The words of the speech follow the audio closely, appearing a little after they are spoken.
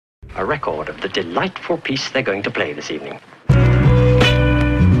a record of the delightful piece they're going to play this evening.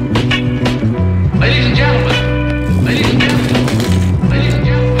 Ladies and gentlemen, ladies and gentlemen, ladies and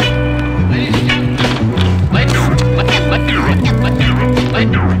gentlemen, ladies and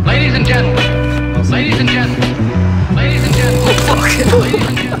gentlemen, ladies and gentlemen, ladies and gentlemen, ladies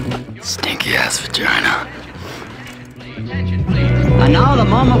and gentlemen, stinky ass vagina. attention please. And now the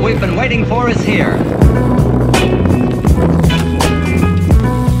moment we've been waiting for is here.